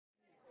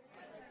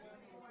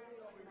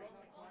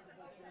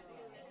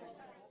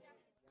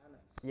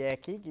Yeah,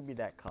 can you give me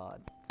that card?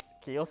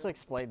 Can you also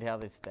explain how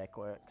this deck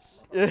works?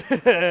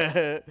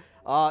 Guys,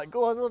 I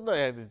don't know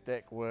how this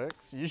deck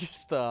works. You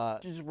just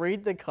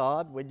read the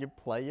card when you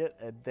play it,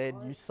 and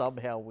then you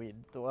somehow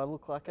win. Do I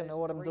look like I know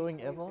what I'm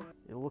doing ever?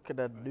 You're looking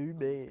at a new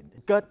man.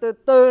 Got to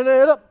turn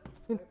it up.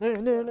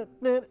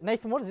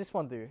 Nathan, what does this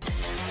one do?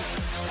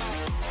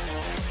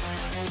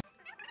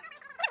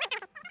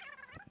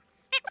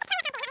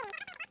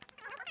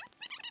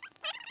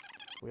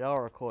 We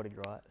are recording,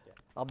 right? Yeah.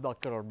 I'm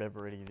not gonna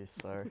remember any of this,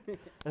 so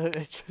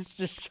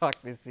just chuck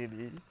this in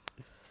here.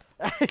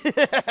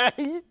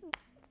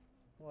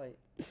 Wait,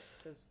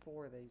 there's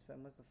 4 of these, but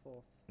where's the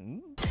 4th?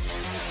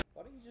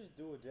 Why don't you just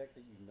do a deck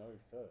that you know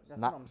first? That's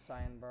what I'm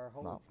saying, bro.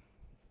 Hold on.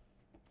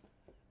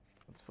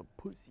 It's for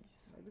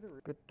pussies. Maybe the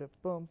Good to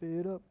bump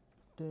it up.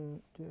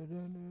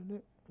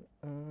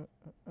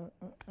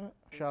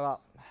 Shut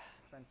up.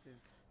 expensive.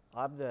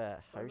 I'm the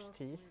host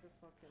here.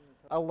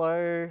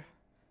 Hello.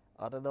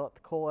 I don't know what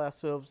to call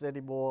ourselves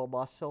anymore,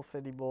 myself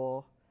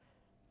anymore.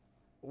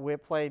 We're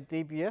playing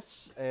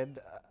DBS and...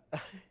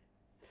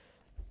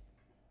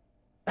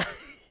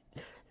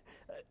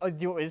 do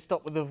you want me to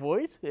stop with the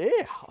voice? Yeah,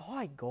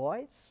 hi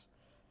guys.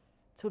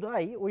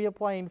 Today we are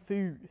playing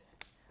food.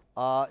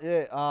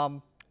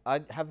 I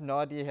have no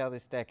idea how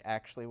this deck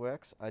actually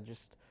works. I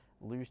just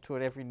lose to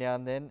it every now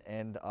and then,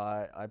 and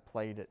I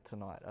played it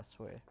tonight, I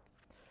swear.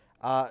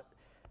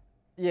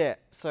 Yeah,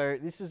 so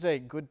this is a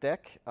good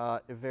deck,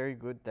 a very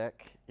good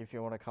deck if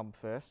you want to come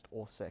first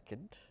or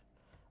second.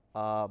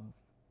 Yeah.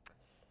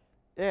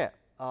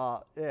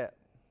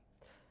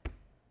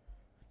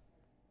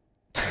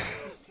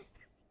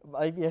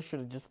 Maybe I should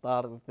have just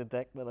started with the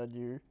deck that I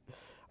knew.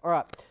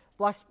 Alright,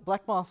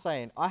 Black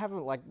Marseille. I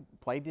haven't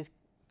played this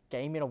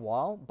game in a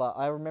while, but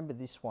I remember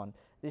this one.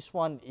 This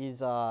one is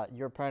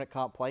your opponent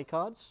can't play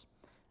cards.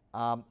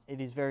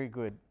 It is very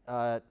good.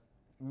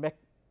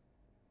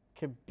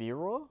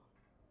 Mekabira?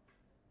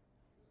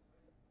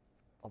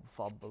 I'm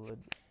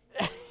fumbling.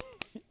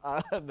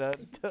 I don't know.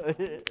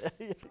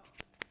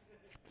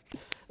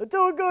 I'm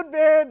doing good,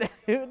 man.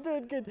 I'm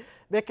doing good.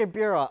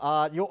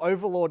 Mekabira, your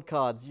Overlord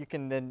cards. You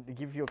can then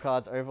give your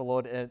cards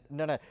Overlord and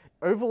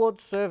Overlord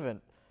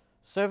Servant.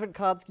 Servant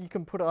cards you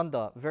can put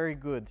under. Very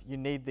good. You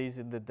need these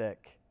in the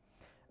deck.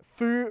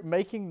 Fu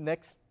making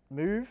next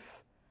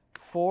move.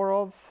 4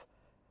 of.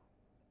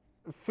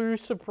 Fu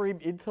Supreme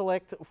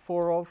Intellect.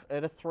 4 of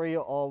and a 3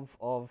 of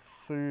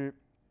Fu.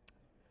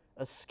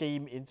 A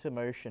scheme into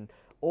motion.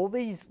 All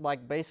these,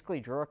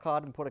 basically draw a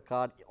card and put a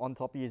card on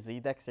top of your Z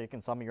deck so you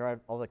can summon your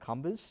own other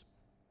combos.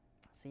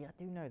 See, I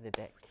do know the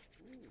deck.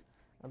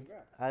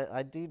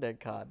 I do know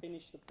cards.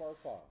 Finish the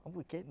profile. Oh,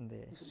 we're getting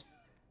there.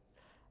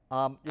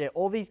 Yeah,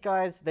 all these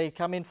guys, they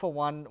come in for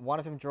one. One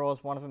of them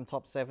draws, one of them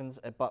top 7s,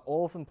 but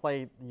all of them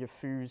play your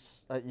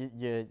Fus,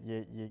 your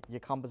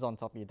combos on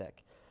top of your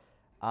deck.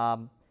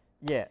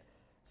 Yeah.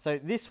 So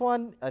this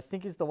one, I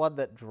think, is the one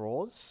that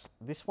draws.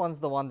 This one's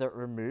the one that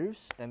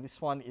removes, and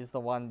this one is the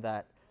one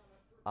that...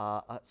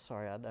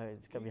 sorry, I know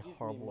it's going to be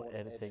horrible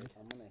editing.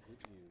 I'm going to hit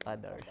you. I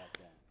know.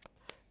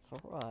 It's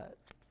alright.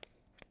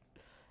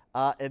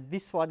 And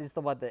this one is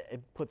the one that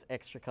it puts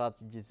extra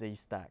cards in your Z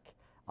stack.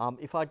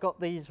 If I got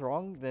these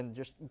wrong, then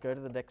just go to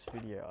the next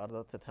video. I don't know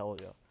what to tell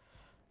you.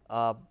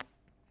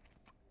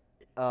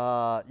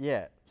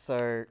 Yeah,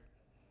 so...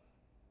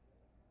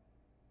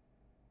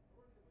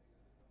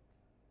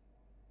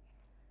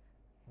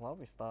 Why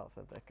we start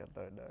with the deck, I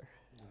don't know.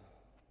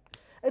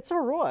 It's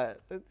alright.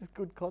 It's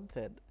good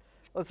content.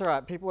 That's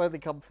alright. People only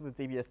come for the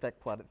DBS Deck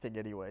Planet thing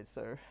anyway,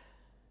 so...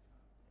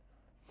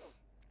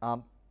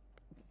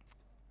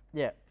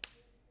 Yeah.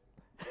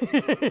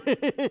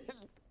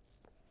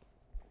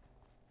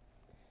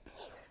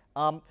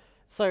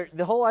 So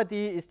the whole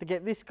idea is to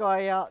get this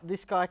guy out.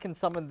 This guy can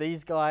summon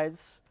these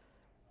guys.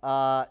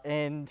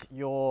 And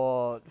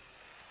your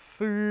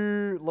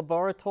Fu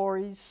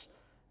Laboratories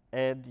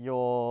and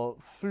your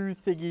Fu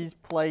thingies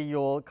play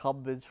your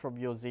combos from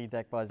your Z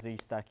deck by Z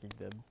stacking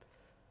them.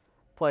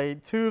 Play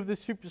 2 of the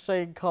Super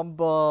Saiyan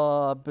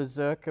Combo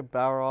Berserker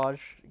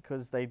Barrage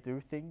because they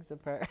do things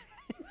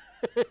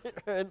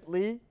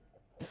apparently.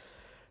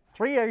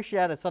 3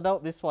 Oceanus, I know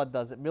what this one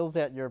does. It mills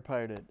out your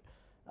opponent.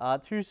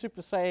 2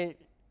 Super Saiyan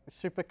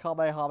Super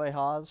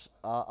Kamehamehas.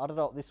 I don't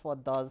know what this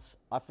one does.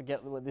 I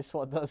forget what this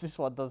one does. This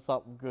one does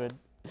something good.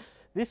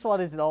 This one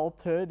is an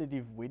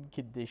alternative win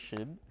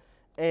condition,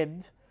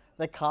 and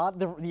the card,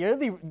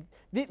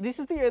 this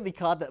is the only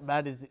card that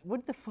matters.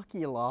 What the fuck are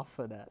you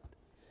laughing at?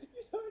 You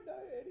don't know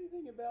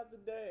anything about the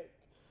deck.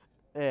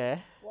 Yeah.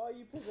 Why are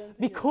you presenting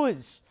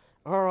Because,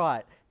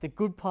 alright, the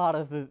good part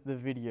of the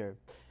video.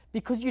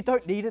 Because you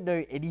don't need to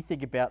know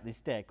anything about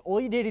this deck.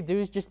 All you need to do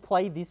is just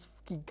play this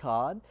fucking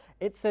card.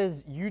 It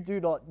says you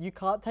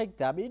can't take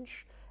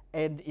damage,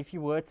 and if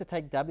you were to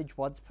take damage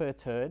once per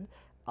turn,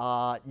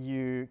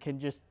 you can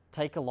just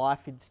take a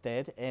life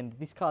instead, and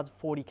this card's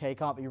 40k,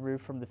 can't be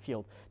removed from the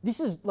field. This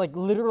is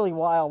literally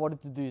why I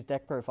wanted to do this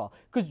deck profile,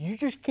 because you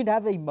just can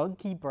have a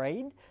monkey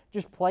brain,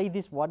 just play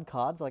this one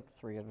card. It's like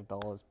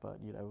 $300, but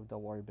you know,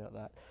 don't worry about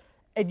that.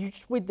 and you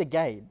just win the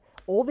game.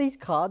 All these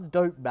cards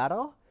don't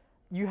matter.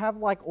 You have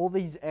like all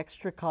these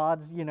extra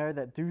cards, you know,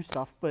 that do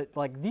stuff, but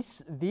like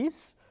this,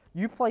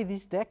 you play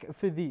this deck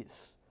for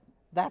this.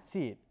 That's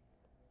it.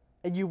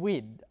 And you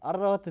win. I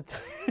don't know what to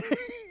tell you.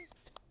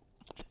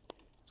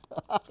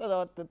 I don't know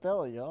what to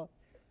tell you.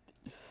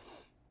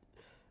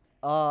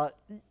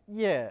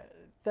 Yeah,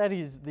 that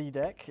is the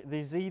deck.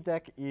 The Z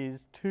deck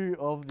is 2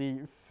 of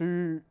the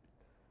Fu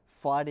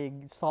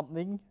fighting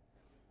something.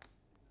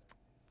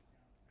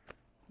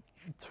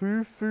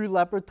 2 Fu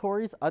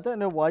laboratories. I don't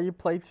know why you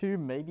play 2.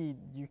 Maybe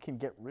you can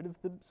get rid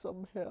of them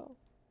somehow.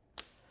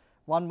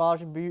 1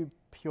 Majin Buu,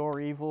 Pure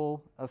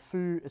Evil. A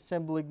Fu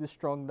assembling the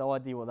strong. No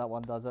idea what that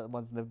one does. That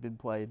one's never been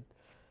played.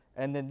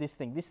 And then this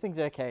thing. This thing's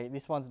okay.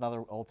 This one's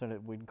another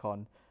alternate win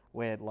con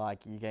where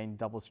like you gain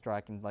double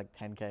strike and like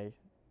 10k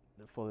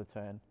for the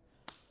turn.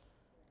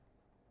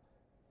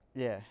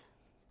 Yeah.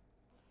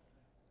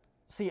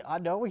 See, I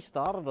know we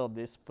started on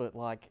this, but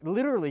like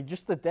literally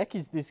just the deck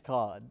is this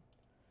card.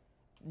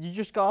 You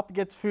just go up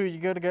against Fu,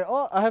 you're going to go,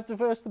 oh, I have to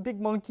verse the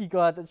big monkey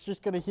guy that's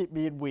just going to hit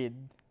me and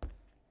win.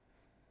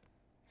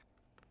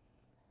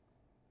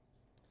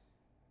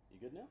 You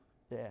good now?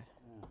 Yeah.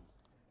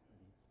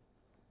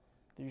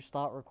 Did you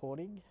start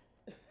recording?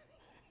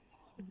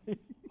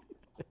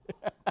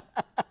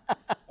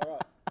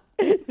 Alright.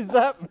 Is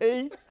that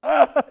me?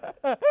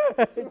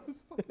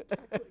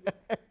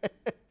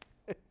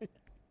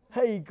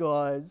 Hey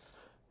guys.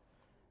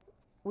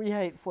 We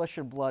hate flesh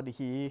and blood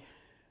here.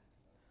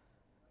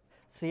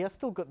 See, I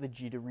still got the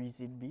jitteries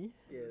in me.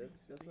 Yeah,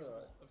 that's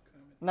alright.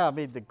 No, I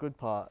mean the good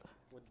part.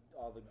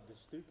 Oh, the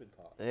stupid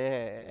part.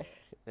 Yeah,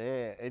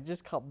 yeah, it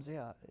just comes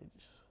out. It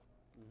just...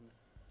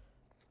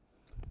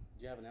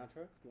 Do you have an outro?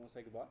 Do you want to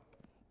say goodbye?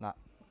 Nah.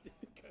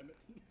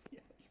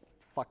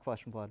 Fuck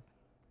flesh and blood.